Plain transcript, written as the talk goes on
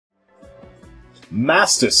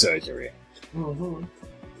Master surgery. Mm-hmm.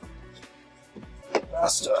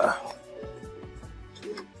 Master.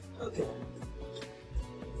 Okay.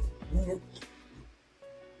 Let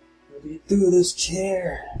me through this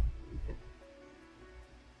chair.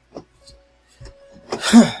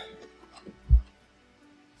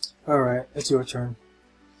 Alright, it's your turn.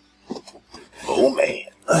 Oh, man.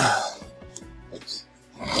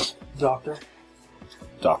 Doctor.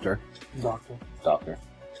 Doctor. Doctor. Doctor.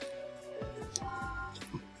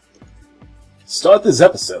 Start this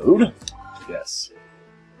episode. Yes.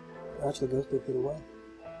 Actually, go take it away.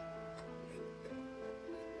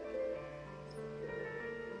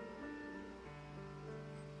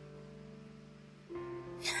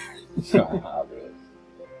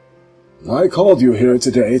 I called you here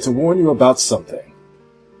today to warn you about something.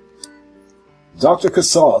 Dr.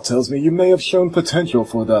 Kezay tells me you may have shown potential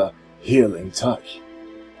for the healing touch.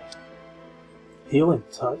 Healing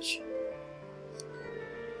touch?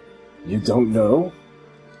 You don't know?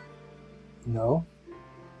 No.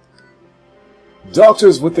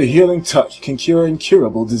 Doctors with the healing touch can cure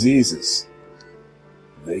incurable diseases.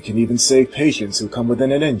 They can even save patients who come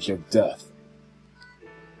within an inch of death.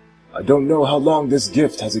 I don't know how long this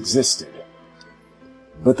gift has existed,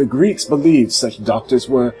 but the Greeks believed such doctors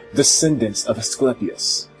were descendants of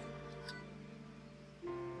Asclepius.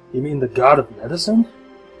 You mean the god of medicine?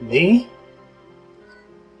 Me?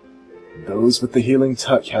 Those with the healing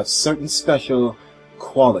touch have certain special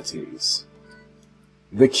qualities.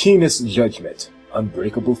 The keenest judgment,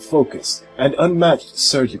 unbreakable focus, and unmatched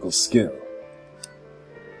surgical skill.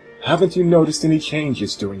 Haven't you noticed any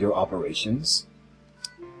changes during your operations?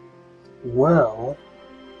 Well,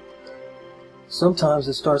 sometimes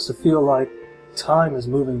it starts to feel like time is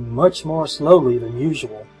moving much more slowly than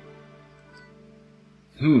usual.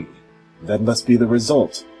 That must be the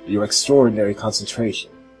result of your extraordinary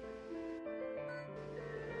concentration.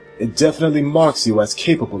 It definitely marks you as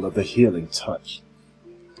capable of the healing touch.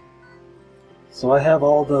 So I have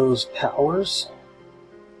all those powers?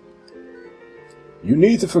 You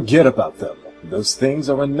need to forget about them. Those things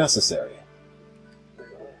are unnecessary.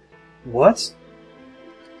 What?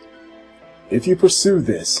 If you pursue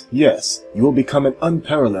this, yes, you will become an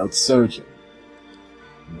unparalleled surgeon.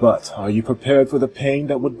 But are you prepared for the pain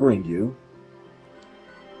that would bring you?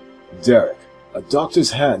 Derek, a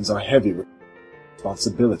doctor's hands are heavy with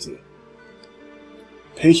responsibility.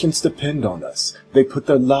 Patients depend on us. They put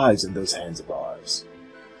their lives in those hands of ours.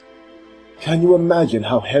 Can you imagine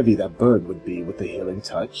how heavy that burden would be with the healing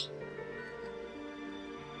touch?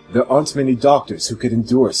 There aren't many doctors who could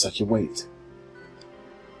endure such a weight.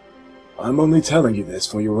 I'm only telling you this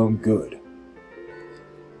for your own good.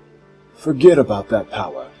 Forget about that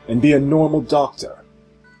power and be a normal doctor.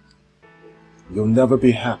 You'll never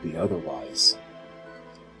be happy otherwise.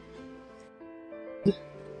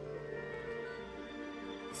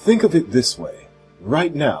 Think of it this way.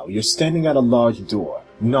 Right now, you're standing at a large door,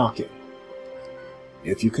 knocking.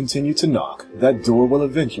 If you continue to knock, that door will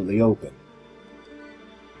eventually open.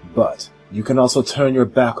 But you can also turn your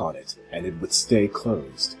back on it, and it would stay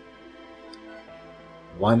closed.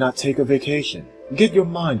 Why not take a vacation? Get your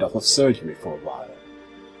mind off of surgery for a while.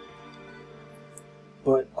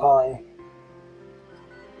 But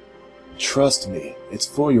Trust me, it's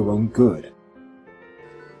for your own good.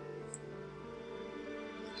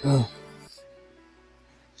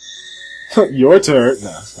 Your turn.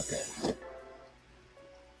 No, okay.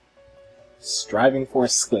 Striving for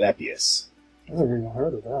Asclepius. I've never even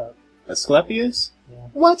heard of that. Asclepius? Yeah.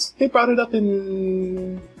 What? They brought it up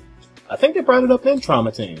in... I think they brought it up in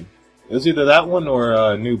Trauma Team. It was either that one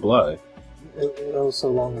or New Blood. It was so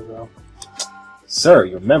long ago. Sir,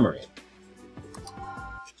 your memory.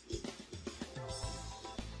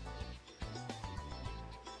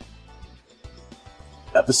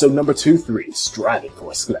 Episode number 2-3, Striving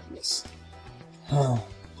for Asclepius.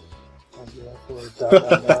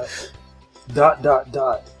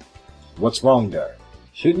 Dot. What's wrong there?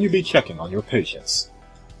 Shouldn't you be checking on your patients?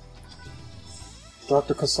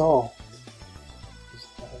 Dr. Kezay.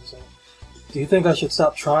 Do you think I should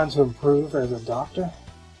stop trying to improve as a doctor?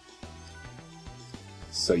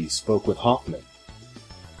 So you spoke with Hoffman.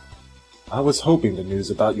 I was hoping the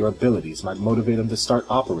news about your abilities might motivate him to start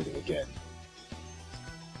operating again.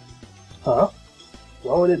 Huh?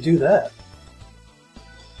 Why would it do that?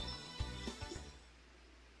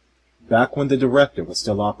 Back when the director was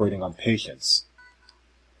still operating on patients,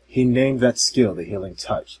 he named that skill the healing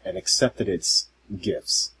touch and accepted its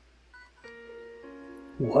gifts.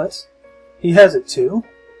 What? He has it too?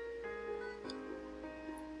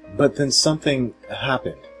 But then something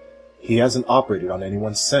happened. He hasn't operated on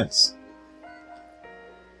anyone since.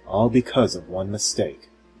 All because of one mistake.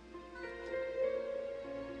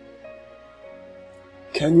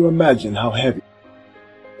 Can you imagine how heavy?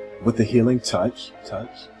 With the healing touch.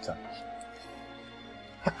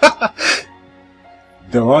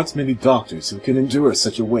 There aren't many doctors who can endure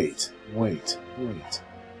such a weight. Wait.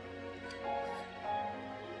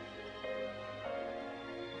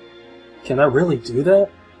 Can I really do that?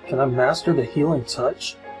 Can I master the healing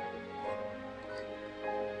touch?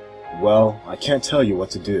 Well, I can't tell you what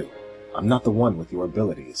to do. I'm not the one with your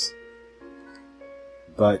abilities.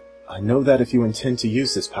 But I know that if you intend to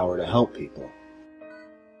use this power to help people,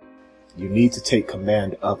 you need to take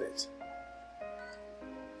command of it.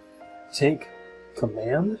 Take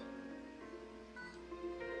command?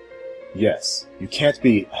 Yes, you can't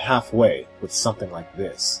be halfway with something like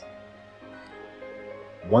this.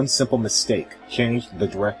 One simple mistake changed the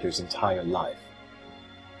director's entire life.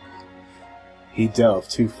 He delved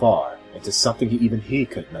too far into something even he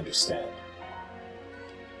couldn't understand.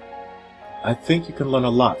 I think you can learn a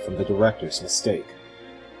lot from the director's mistake.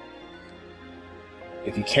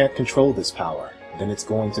 If you can't control this power, then it's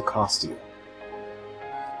going to cost you.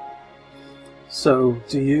 So,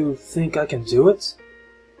 do you think I can do it?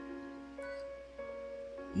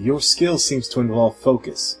 Your skill seems to involve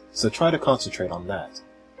focus, so try to concentrate on that.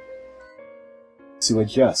 To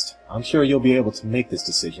adjust, I'm sure you'll be able to make this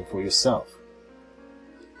decision for yourself.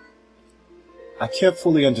 I can't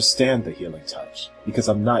fully understand the healing touch, because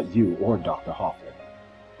I'm not you or Dr. Hoffman.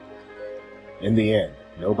 In the end,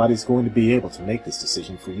 nobody's going to be able to make this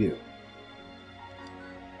decision for you.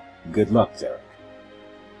 Good luck, Derek.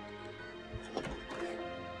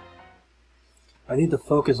 I need to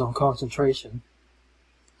focus on concentration.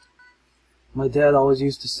 My dad always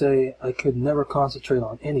used to say I could never concentrate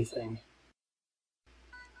on anything.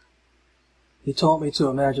 He taught me to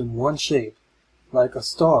imagine one shape, like a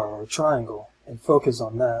star or a triangle, and focus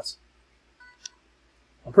on that.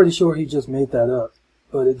 I'm pretty sure he just made that up,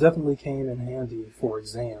 but it definitely came in handy for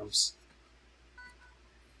exams.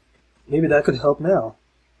 Maybe that could help now.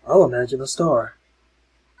 I'll imagine a star.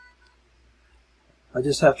 I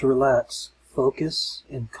just have to relax, focus,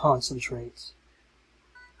 and concentrate.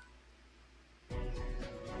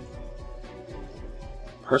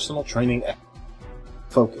 Personal training,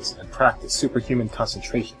 focus, and practice superhuman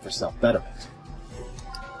concentration for self-betterment.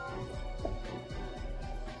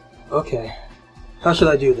 Okay, how should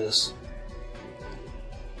I do this?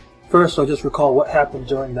 First, I'll just recall what happened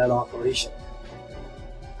during that operation.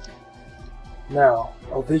 Now,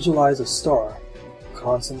 I'll visualize a star.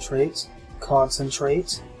 Concentrate.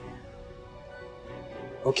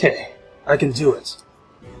 Okay, I can do it.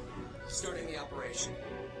 Starting the operation.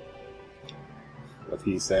 What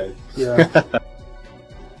he said. Yeah.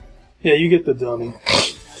 Yeah, you get the dummy.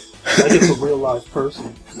 I get the real life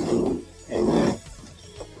person. Amen.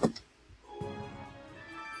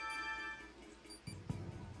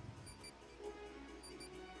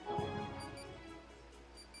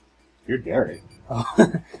 You're Derek.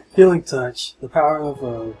 Healing touch. The power of,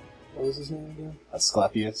 what was his name again?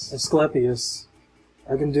 Asclepius. Asclepius.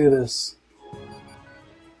 I can do this.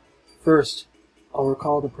 First, I'll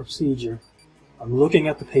recall the procedure. I'm looking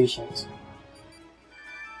at the patient.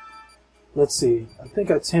 Let's see. I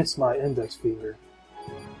think I tensed my index finger.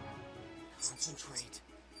 Concentrate.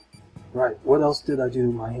 Right. What else did I do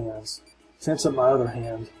with my hands? Tense up my other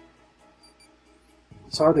hand.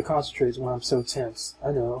 It's hard to concentrate when I'm so tense.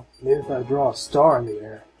 I know. Maybe if I draw a star in the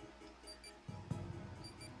air.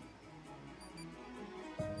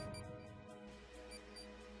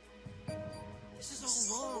 This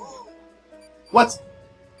is all wrong. What?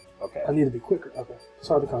 Okay. I need to be quicker. Okay. It's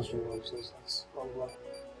hard to concentrate when I'm so tense. Blah, blah, blah.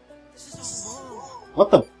 This is all wrong.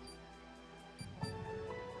 What the?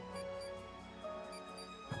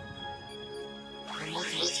 One more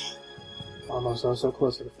time. Almost. I was so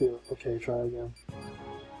close to the field. Okay, try again.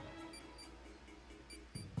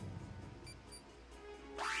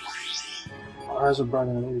 My eyes are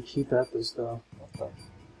burning. I need to keep at this, though.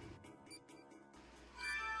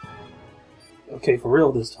 Okay, for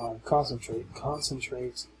real this time. Concentrate.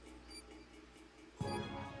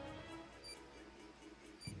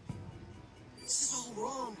 This is all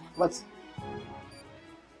wrong. What?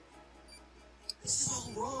 This is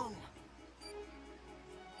all wrong.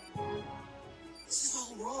 This is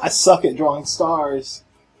all wrong. I suck at drawing stars.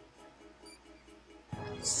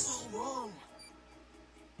 This is all wrong.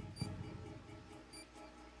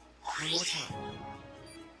 One more time.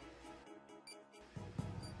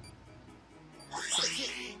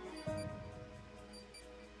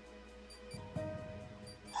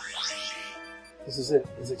 This is it.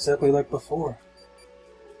 It's exactly like before.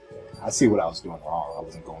 I see what I was doing wrong. I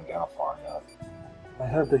wasn't going down far enough. I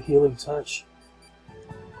have the healing touch.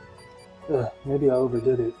 Maybe I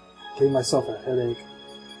overdid it. Gave myself a headache.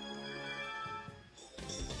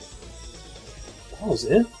 That was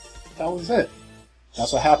it? That was it.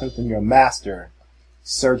 That's what happens when you're a master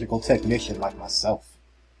surgical technician like myself.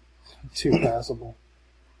 Too passable.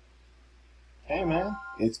 Hey man,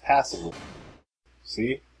 it's passable.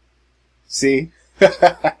 See? See?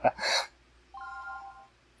 I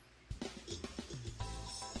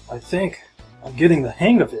think I'm getting the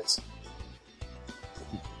hang of it.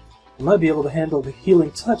 I might be able to handle the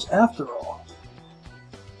healing touch after all.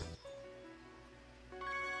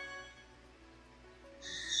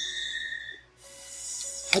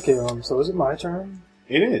 Okay, so is it my turn?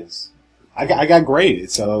 It is. I got graded,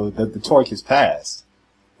 so the torch is passed.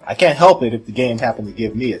 I can't help it if the game happened to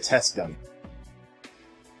give me a test dummy.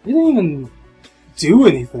 You didn't even do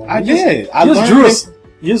anything. I did. You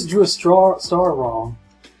just drew a star wrong,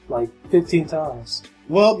 like 15 times.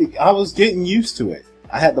 Well, I was getting used to it.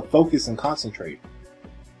 I had to focus and concentrate.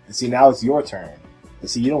 And see, now it's your turn. But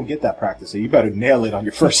see, you don't get that practice, so you better nail it on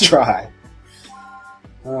your first try.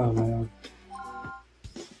 Oh, man.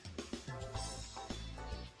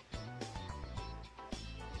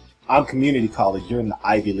 I'm community college. You're in the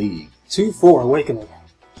Ivy League. 2-4 Awakening.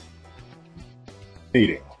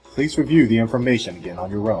 Meeting. Please review the information again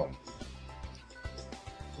on your own.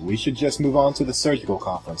 We should just move on to the surgical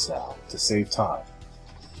conference now, to save time.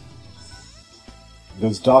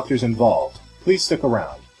 Those doctors involved, please stick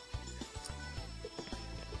around. ...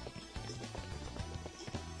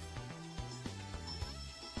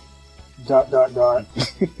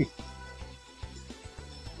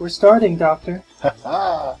 We're starting, Doctor. ...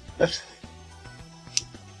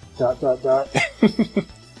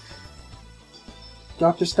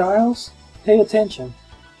 Dr. Styles, pay attention.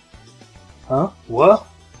 Huh? What?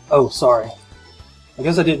 Oh, sorry. I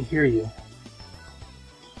guess I didn't hear you.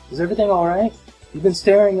 Is everything alright? You've been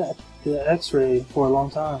staring at the x-ray for a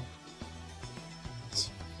long time. It's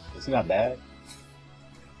not bad.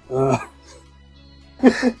 I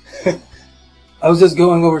was just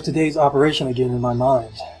going over today's operation again in my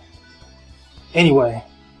mind. Anyway,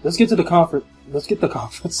 let's get the conference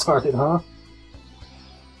started, huh?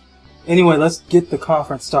 Anyway, let's get the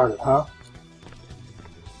conference started, huh?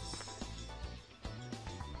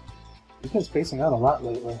 He's been spacing out a lot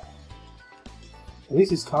lately. At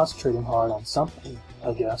least he's concentrating hard on something,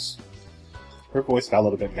 I guess. Her voice got a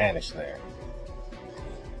little bit mannish there.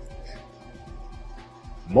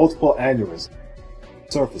 Multiple aneurysms.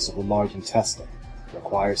 Surface of the large intestine.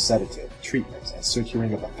 Requires sedative, treatment, and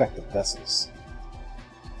suturing of affected vessels.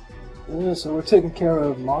 Yeah, so we're taking care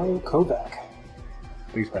of Mario Kovac.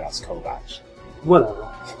 Please pronounce Kovac. Whatever.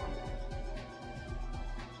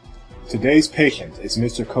 Today's patient is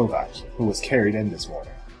Mr. Kovac, who was carried in this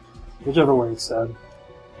morning. Whichever way it's said.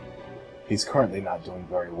 He's currently not doing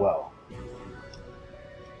very well.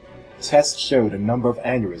 Tests showed a number of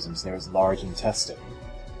aneurysms near his large intestine.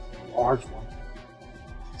 Large one.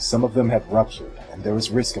 Some of them have ruptured, and there is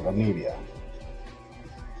risk of anemia.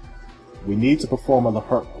 We need to perform a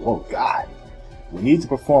laparotomy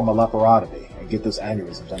and get those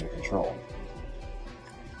aneurysms under control.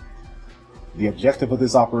 The objective of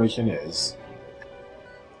this operation is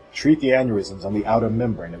treat the aneurysms on the outer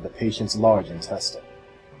membrane of the patient's large intestine.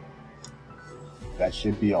 That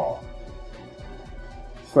should be all.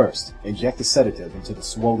 First, inject a sedative into the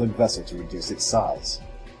swollen vessel to reduce its size.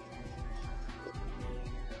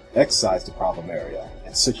 Excise the problem area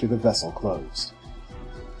and suture the vessel closed.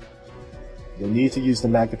 You'll need to use the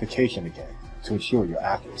magnification again to ensure your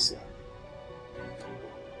accuracy.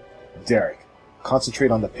 Derek,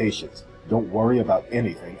 concentrate on the patient. Don't worry about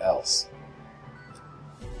anything else.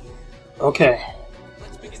 Okay.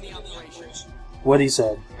 Let's begin the operation. What he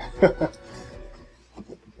said.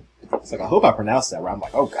 It's like, I hope I pronounced that right. I'm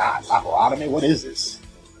like, oh god, laparotomy? What is this?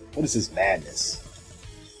 What is this madness?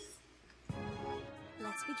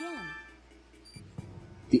 Let's begin.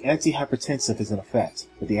 The antihypertensive is in effect,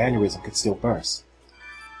 but the aneurysm could still burst.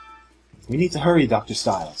 We need to hurry, Dr.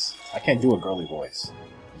 Styles. I can't do a girly voice.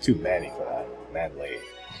 I'm too manly for that. Manly.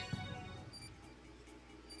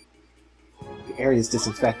 The area is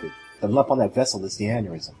disinfected. The lump on that vessel is the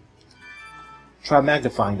aneurysm. Try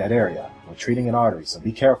magnifying that area. We're treating an artery, so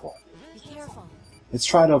be careful. Be careful. Let's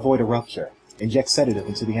try to avoid a rupture. Inject sedative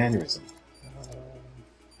into the aneurysm.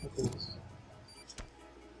 Well done.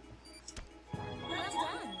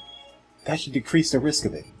 That should decrease the risk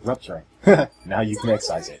of it rupturing. Now you can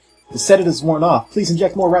excise it. The sedative's worn off. Please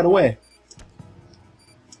inject more right away.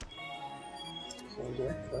 Here's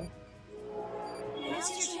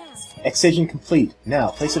your chance. Excision complete. Now,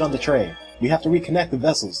 place it on the tray. We have to reconnect the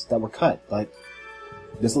vessels that were cut, but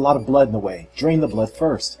There's a lot of blood in the way. Drain the blood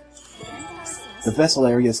first. The vessel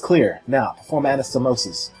area is clear. Now, perform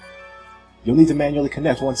anastomosis. You'll need to manually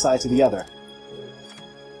connect one side to the other.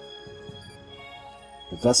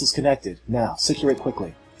 The vessel's connected. Now, suture it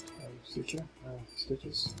quickly. Suture?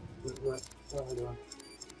 Stitches? What am I doing?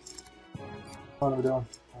 What am I doing?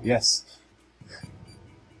 Yes.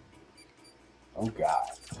 Oh god.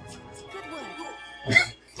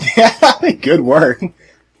 Yeah, good work.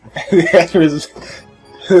 The answer is,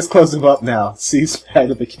 let's close him up now. Cease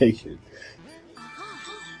magnification.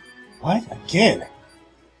 What? Again?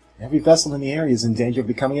 Every vessel in the area is in danger of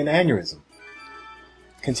becoming an aneurysm.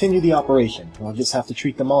 Continue the operation. We'll just have to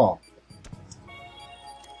treat them all.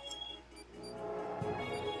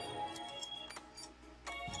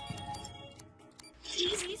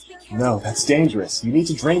 No, that's dangerous. You need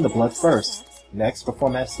to drain the blood first. Next,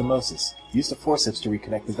 perform anastomosis. Use the forceps to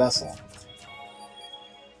reconnect the vessel.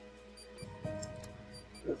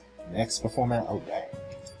 Next, perform oh dang.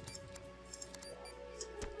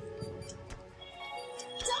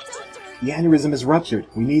 The aneurysm is ruptured.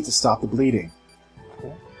 We need to stop the bleeding.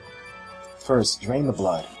 Okay. First, drain the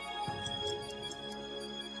blood.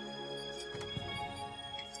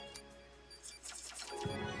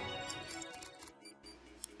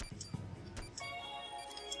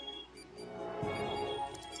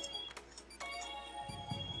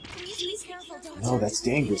 No, that's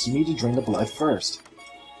dangerous. You need to drain the blood first.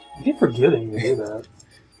 I keep forgetting to do that.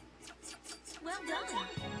 Well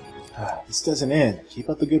done. This doesn't end. Keep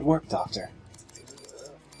up the good work, Doctor.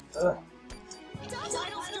 I'm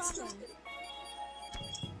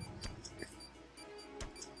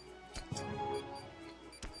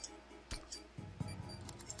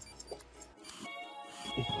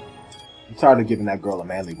tired of giving that girl a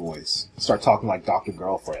manly voice. Start talking like Dr.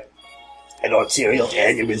 Girlfriend. An arterial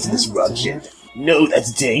aneurysm is ruptured. No,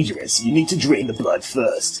 that's dangerous. You need to drain the blood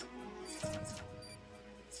first.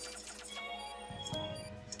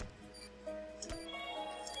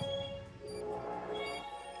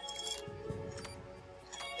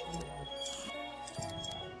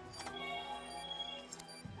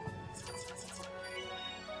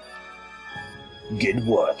 Good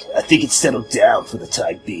work. I think it's settled down for the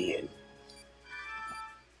time being.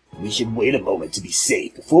 We should wait a moment to be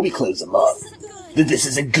safe before we close them up. This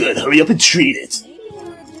isn't good. Hurry up and treat it.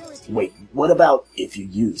 Wait, what about if you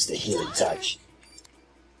use the healing touch?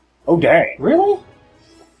 Oh, dang. Really?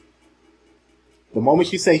 The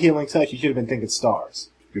moment you say healing touch, you should have been thinking stars.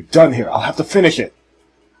 You're done here. I'll have to finish it.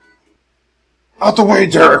 Out the way,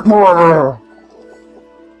 Derek.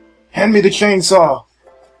 Hand me the chainsaw.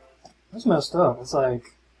 That's messed up. It's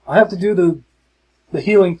like, I have to do the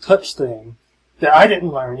healing touch thing that I didn't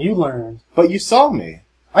learn. You learned. But you saw me.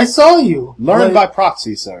 I saw you. Learn by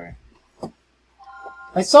proxy, sir.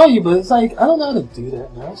 I saw you, but it's like, I don't know how to do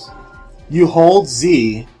that, Mouse. You hold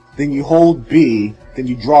Z, then you hold B, then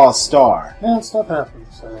you draw a star. Man, stuff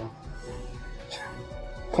happens, so.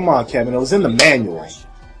 Come on, Kevin. It was in the manual.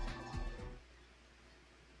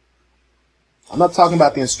 I'm not talking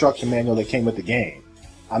about the instruction manual that came with the game.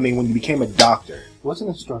 I mean, when you became a doctor. What's an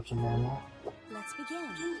instruction manual? Let's begin.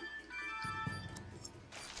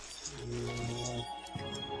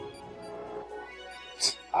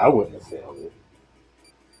 I wouldn't have failed it.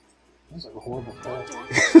 That's like a horrible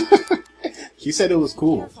thought. She said it was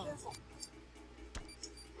cool. Careful.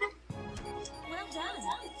 Well done.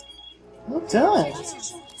 Well done.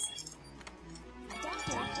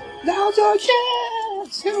 Now's your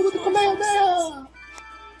chance! Hit him with the command now!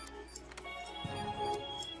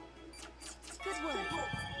 Good work.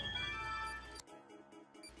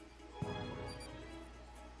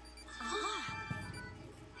 Ah.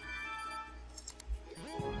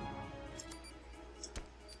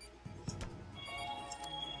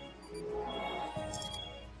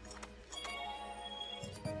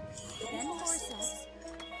 Then forceps.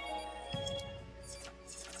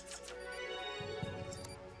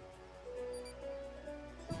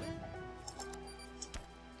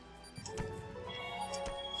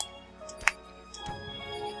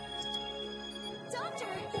 Doctor!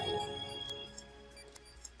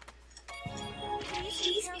 Please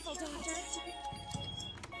be careful, Doctor.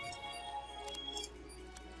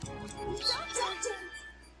 Doctor!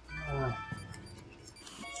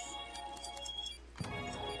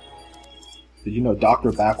 Did you know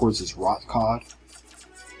Doctor backwards is rot cod?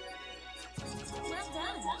 Well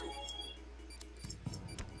done.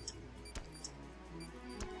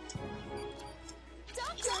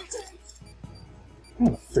 Doctor! I'm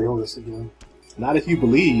gonna fail this again. Not if you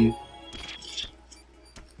believe.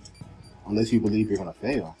 Unless you believe you're gonna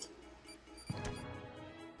fail.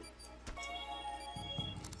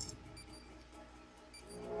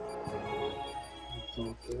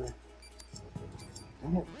 Okay.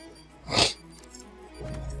 Damn it.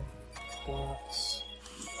 Box.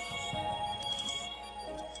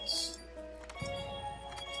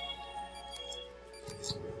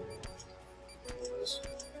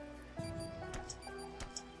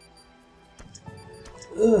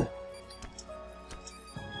 Ugh.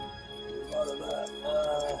 A lot of that.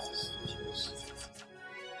 Jeez.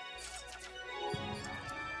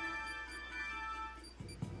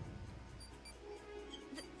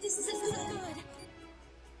 This isn't good.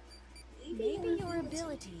 Maybe your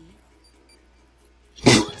ability.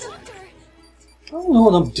 Doctor! I don't know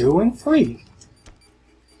what I'm doing. Free.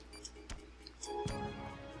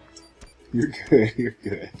 You're good, you're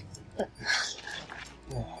good.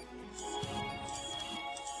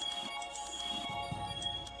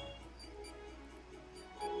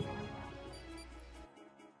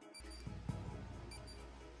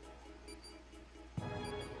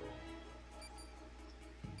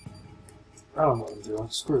 I don't know what I'm doing.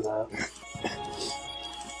 Screw that.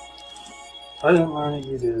 I didn't learn it,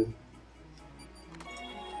 you did.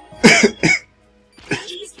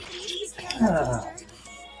 Please, careful, Doctor.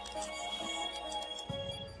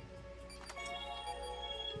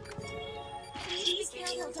 Please,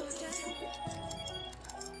 careful, Doctor.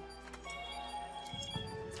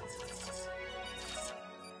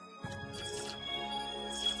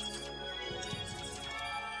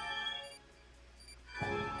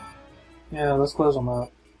 Yeah, let's close them up.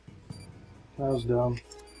 That was dumb.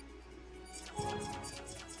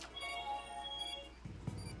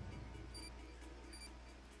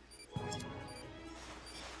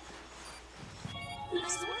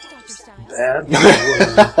 Nice work, Dr. Styles. Bad.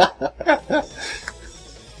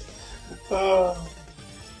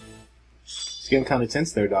 It's getting kind of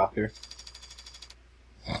tense there, Doctor.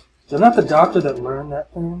 They're not the doctor that learned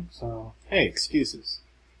that thing, so... Hey, excuses.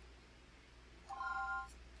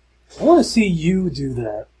 I want to see you do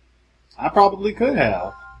that. I probably could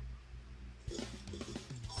have.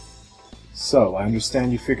 So, I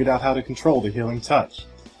understand you figured out how to control the healing touch.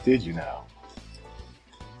 Did you now?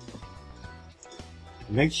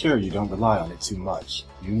 Make sure you don't rely on it too much.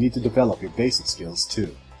 You need to develop your basic skills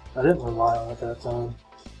too. I didn't rely on it that time.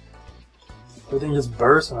 Everything just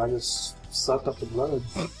burst and I just sucked up the blood.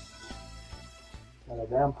 Like a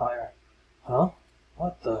vampire. Huh?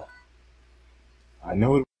 What the? I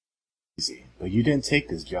know it was easy, but you didn't take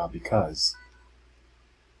this job because...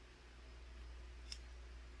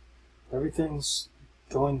 Everything's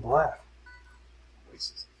going black.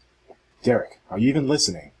 Derek, are you even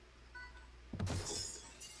listening?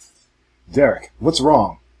 Derek, what's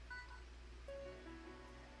wrong?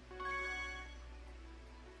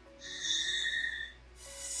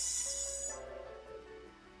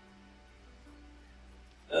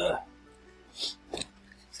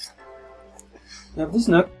 Now this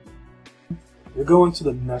next... You're going to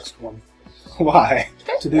the next one. Why?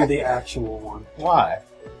 To do the actual one. Why?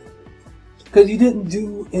 Because you didn't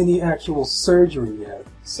do any actual surgery yet.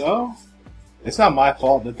 So? It's not my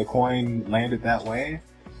fault that the coin landed that way.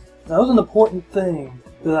 That was an important thing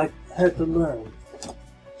that I had to learn.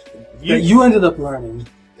 That you ended up learning.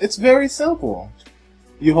 It's very simple.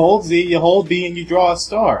 You hold Z, you hold B, and you draw a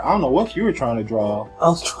star. I don't know what you were trying to draw. I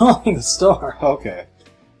was drawing a star. Okay.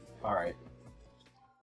 Alright.